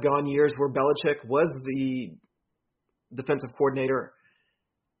have gone years where Belichick was the defensive coordinator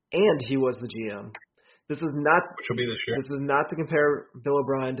and he was the GM. Which will be this year. This is not to compare Bill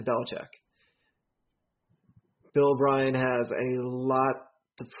O'Brien to Belichick. Bill O'Brien has a lot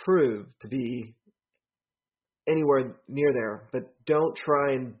to prove to be anywhere near there, but don't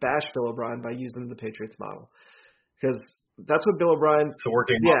try and bash Bill O'Brien by using the Patriots model. Because that's what Bill O'Brien. It's a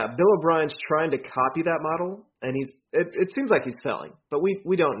working model. Yeah, Bill O'Brien's trying to copy that model, and it seems like he's failing, but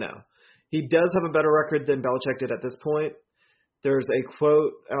we don't know. He does have a better record than Belichick did at this point. There's a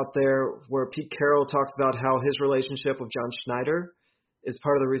quote out there where Pete Carroll talks about how his relationship with John Schneider is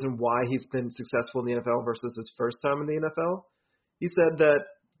part of the reason why he's been successful in the NFL versus his first time in the NFL. He said that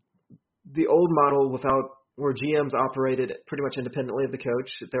the old model where GMs operated pretty much independently of the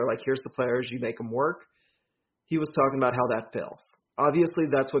coach, they're like, here's the players, you make them work. He was talking about how that fails. Obviously,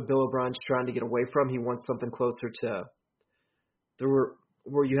 that's what Bill O'Brien's trying to get away from. He wants something closer to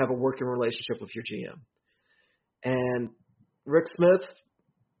where you have a working relationship with your GM. And Rick Smith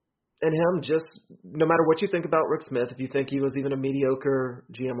and him, just no matter what you think about Rick Smith, if you think he was even a mediocre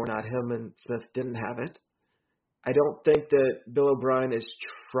GM or not, him and Smith didn't have it. I don't think that Bill O'Brien is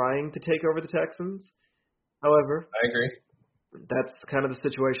trying to take over the Texans. However, I agree. That's kind of the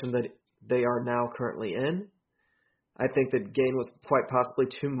situation that they are now currently in. I think that Gain was quite possibly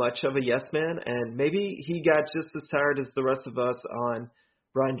too much of a yes man, and maybe he got just as tired as the rest of us on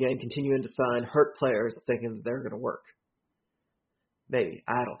Brian Gain continuing to sign hurt players thinking that they're going to work. Maybe.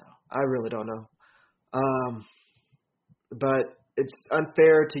 I don't know. I really don't know. But it's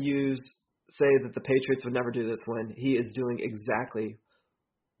unfair to say that the Patriots would never do this when he is doing exactly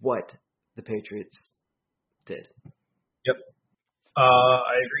what the Patriots did. Yep.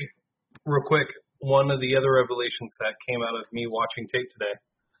 I agree. Real quick, one of the other revelations that came out of me watching tape today.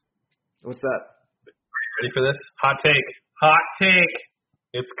 What's that? Are you ready for this? Hot take. Hot take.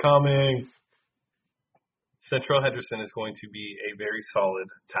 It's coming. Central Henderson is going to be a very solid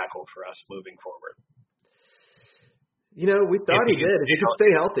tackle for us moving forward. We thought he did. If he could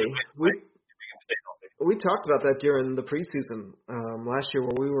stay healthy. If he can stay healthy. We talked about that during the preseason last year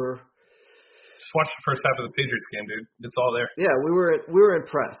where we were. Just watch the first half of the Patriots game, dude. It's all there. Yeah, we were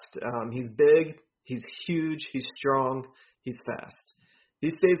impressed. He's big. He's huge. He's strong. He's fast. If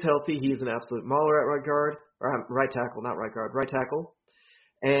he stays healthy, he's an absolute mauler at right guard. Or right tackle, not right guard. Right tackle.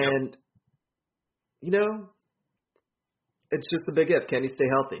 And, it's just a big if. Can he stay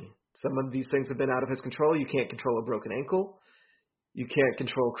healthy? Some of these things have been out of his control. You can't control a broken ankle. You can't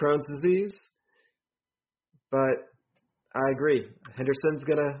control Crohn's disease. But I agree. Henderson's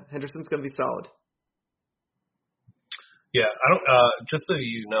gonna be solid. Yeah, I don't. Just so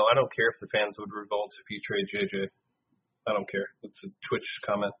you know, I don't care if the fans would revolt if you trade JJ. I don't care. It's a Twitch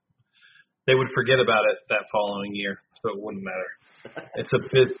comment. They would forget about it that following year, so it wouldn't matter. It's a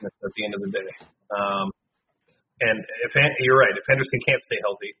business at the end of the day. And if you're right, if Henderson can't stay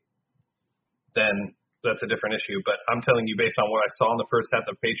healthy, then that's a different issue. But I'm telling you, based on what I saw in the first half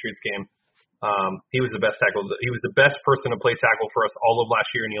of the Patriots game, he was the best tackle. He was the best person to play tackle for us all of last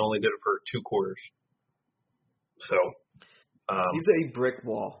year, and he only did it for 2 quarters. So he's a brick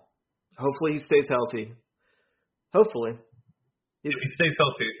wall. Hopefully he stays healthy. Hopefully. If he stays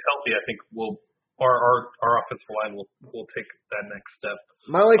healthy, I think our offensive line will take that next step.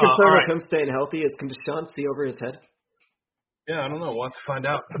 My only concern with him staying healthy is, can Deshaun see over his head? Yeah, I don't know. We'll have to find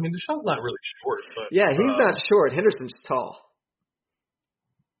out. I mean, Deshaun's not really short, but yeah, he's not short. Henderson's tall.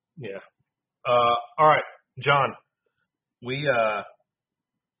 Yeah. All right, John. We're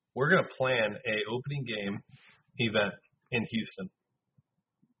gonna plan a opening game event in Houston.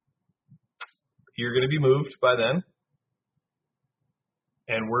 You're gonna be moved by then,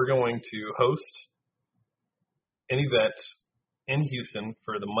 and we're going to host an event in Houston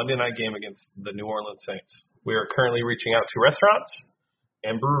for the Monday night game against the New Orleans Saints. We are currently reaching out to restaurants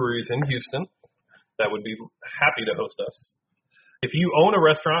and breweries in Houston that would be happy to host us. If you own a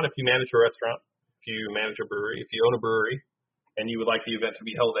restaurant, if you manage a restaurant, if you manage a brewery, if you own a brewery, and you would like the event to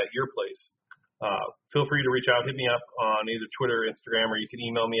be held at your place, feel free to reach out. Hit me up on either Twitter or Instagram, or you can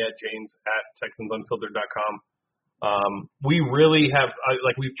email me at james@texansunfiltered.com. We really have,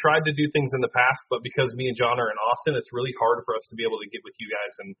 we've tried to do things in the past, but because me and John are in Austin, it's really hard for us to be able to get with you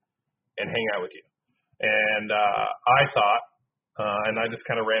guys and hang out with you. And I thought, and I just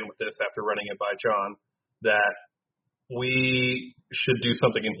kind of ran with this after running it by John, that we should do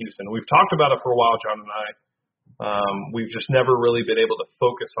something in Houston. We've talked about it for a while, John and I. We've just never really been able to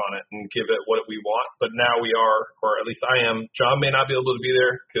focus on it and give it what we want. But now we are, or at least I am. John may not be able to be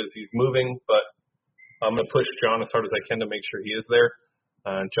there because he's moving, but I'm going to push John as hard as I can to make sure he is there.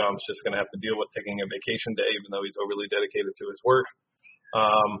 John's just going to have to deal with taking a vacation day, even though he's overly dedicated to his work.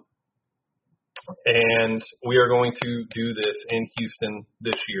 And we are going to do this in Houston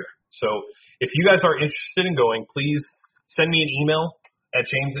this year. So if you guys are interested in going, please send me an email at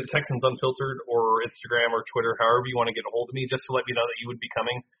james@texansunfiltered or Instagram or Twitter, however you want to get a hold of me, just to let me know that you would be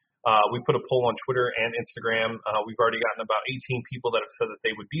coming. We put a poll on Twitter and Instagram. We've already gotten about 18 people that have said that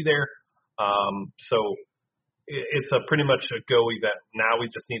they would be there. So it's pretty much a go event. Now we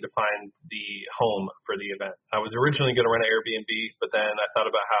just need to find the home for the event. I was originally going to rent an Airbnb, but then I thought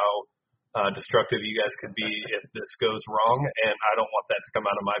about how destructive you guys could be if this goes wrong, and I don't want that to come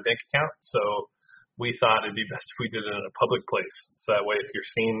out of my bank account. So we thought it'd be best if we did it in a public place. So that way, if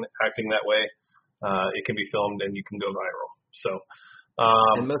you're seen acting that way, it can be filmed and you can go viral. So,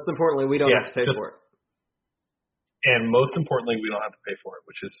 and most importantly, we don't have to pay for it. And most importantly, we don't have to pay for it,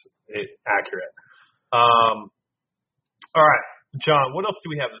 which is accurate. All right, John, what else do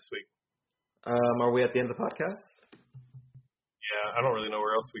we have this week? Are we at the end of the podcast? Yeah, I don't really know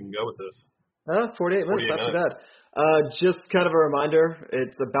where else we can go with this. 48 minutes, not too bad. Just kind of a reminder,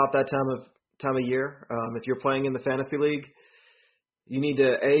 it's about that time of year. If you're playing in the fantasy league, you need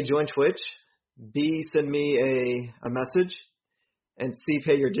to A, join Twitch, B, send me a message, and C,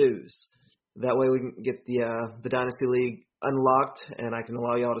 pay your dues. That way we can get the Dynasty League unlocked, and I can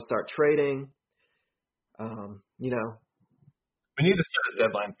allow y'all to start trading. We need to set a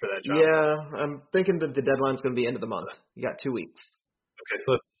deadline for that, John. Yeah, I'm thinking that the deadline's going to be end of the month. You got 2 weeks. Okay,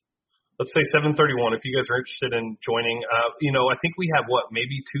 so let's say 7:31. If you guys are interested in joining, I think we have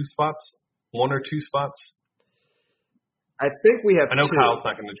maybe 2 spots, 1 or 2 spots. I think we have. I know 2. Kyle's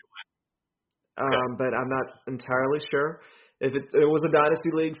not going to join. But I'm not entirely sure. If it was a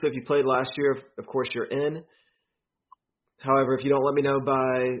Dynasty League, so if you played last year, of course you're in. However, if you don't let me know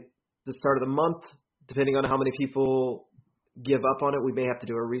by the start of the month, depending on how many people give up on it, we may have to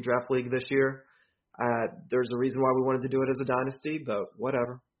do a redraft league this year. There's a reason why we wanted to do it as a Dynasty, but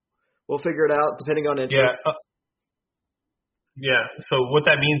whatever. We'll figure it out depending on interest. Yeah. So what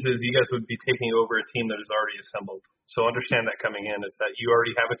that means is you guys would be taking over a team that is already assembled. So understand that coming in is that you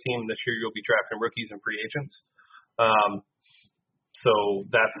already have a team. This year you'll be drafting rookies and free agents. So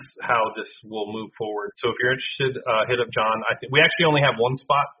that's how this will move forward. So if you're interested, hit up John. I think we actually only have one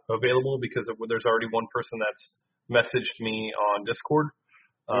spot available because there's already one person that's messaged me on Discord.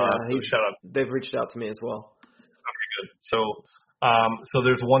 So shout out. They've reached out to me as well. Okay, good. So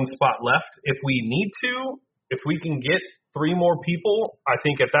there's one spot left. If we need to, if we can get 3 more people, I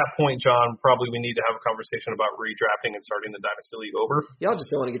think at that point, John, probably we need to have a conversation about redrafting and starting the Dynasty League over. Y'all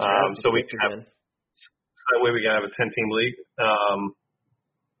just don't want to get so we can have, so that way we can have a 10-team league,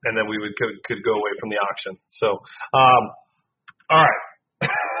 and then we could go away from the auction. So, all right.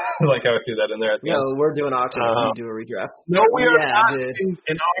 I like how I threw that in there. No, we're doing auction. We do a redraft. No, we are not.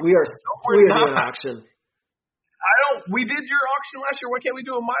 We are doing auction. We did your auction last year. Why can't we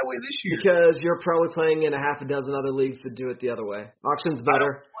do it my way this year? Because you're probably playing in a half a dozen other leagues to do it the other way. Auction's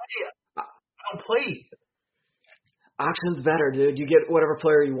better. I don't play. Auction's better, dude. You get whatever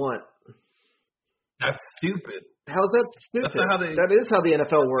player you want. That's stupid. How's that stupid? That is how the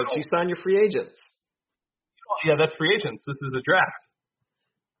NFL works. You sign your free agents. Yeah, that's free agents. This is a draft.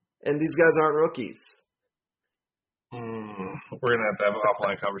 And these guys aren't rookies. We're going to have an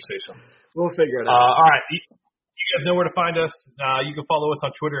offline conversation. We'll figure it out. All right. You guys know where to find us. You can follow us on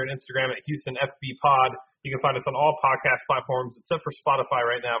Twitter and Instagram at HoustonFBPod. You can find us on all podcast platforms except for Spotify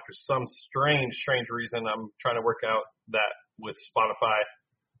right now for some strange reason. I'm trying to work out that with Spotify.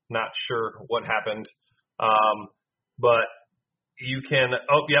 Not sure what happened. But you can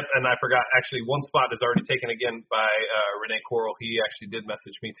 – oh, yep, and I forgot. Actually, one spot is already taken again by Renee Coral. He actually did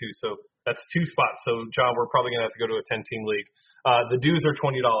message me too. So that's 2 spots. So, John, we're probably going to have to go to a 10-team league. The dues are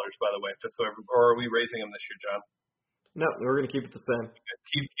 $20, by the way, just so or are we raising them this year, John? No, we're going to keep it the same.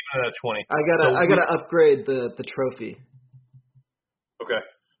 Keep it at 20. I gotta upgrade the trophy. Okay.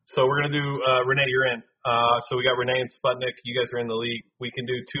 So we're going to do Renee, you're in. So we got Renee and Sputnik. You guys are in the league. We can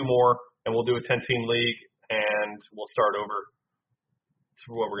do 2 more, and we'll do a 10-team league, and we'll start over. That's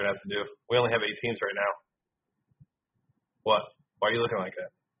what we're going to have to do. We only have 8 teams right now. What? Why are you looking like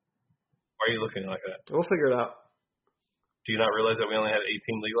that? Why are you looking like that? We'll figure it out. Do you not realize that we only had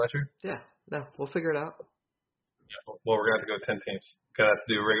 8-team league last year? Yeah. No, we'll figure it out. Well, we're going to have to go 10 teams. Going to have to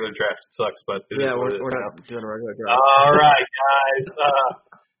do a regular draft. It sucks, but we're not doing a regular draft. All right, guys.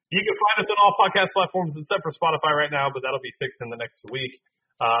 You can find us on all podcast platforms except for Spotify right now, but that'll be fixed in the next week.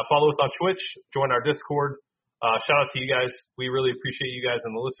 Follow us on Twitch. Join our Discord. Shout out to you guys. We really appreciate you guys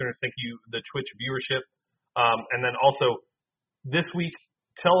and the listeners. Thank you, the Twitch viewership. And then also, this week,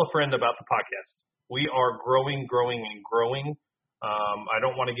 tell a friend about the podcast. We are growing. I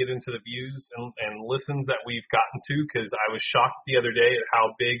don't want to get into the views and listens that we've gotten to because I was shocked the other day at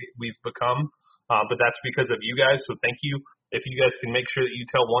how big we've become. But that's because of you guys, so thank you. If you guys can make sure that you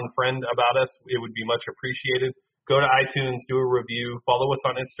tell one friend about us, it would be much appreciated. Go to iTunes, do a review, follow us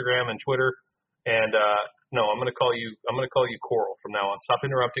on Instagram and Twitter. And no, I'm gonna call you Coral from now on. Stop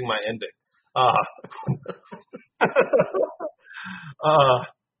interrupting my ending.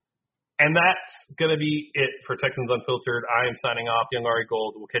 And that's going to be it for Texans Unfiltered. I am signing off. Young Ari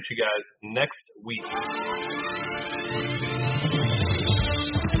Gold. We'll catch you guys next week.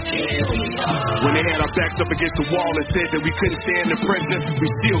 When they had our backs up against the wall and said that we couldn't stand the pressure, we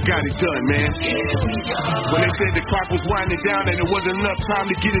still got it done, man. When they said the clock was winding down and there wasn't enough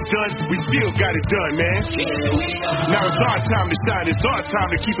time to get it done, we still got it done, man. Now it's our time to shine. It's our time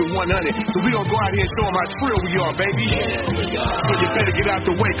to keep it 100. So we gonna go out here and show them how trill we are, baby. So you better get out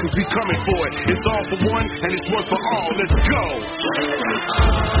the way because we coming for it. It's all for one and it's one for all. Let's go.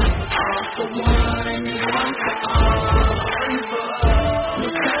 All for one, one for all. We'll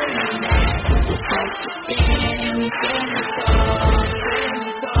take the stand.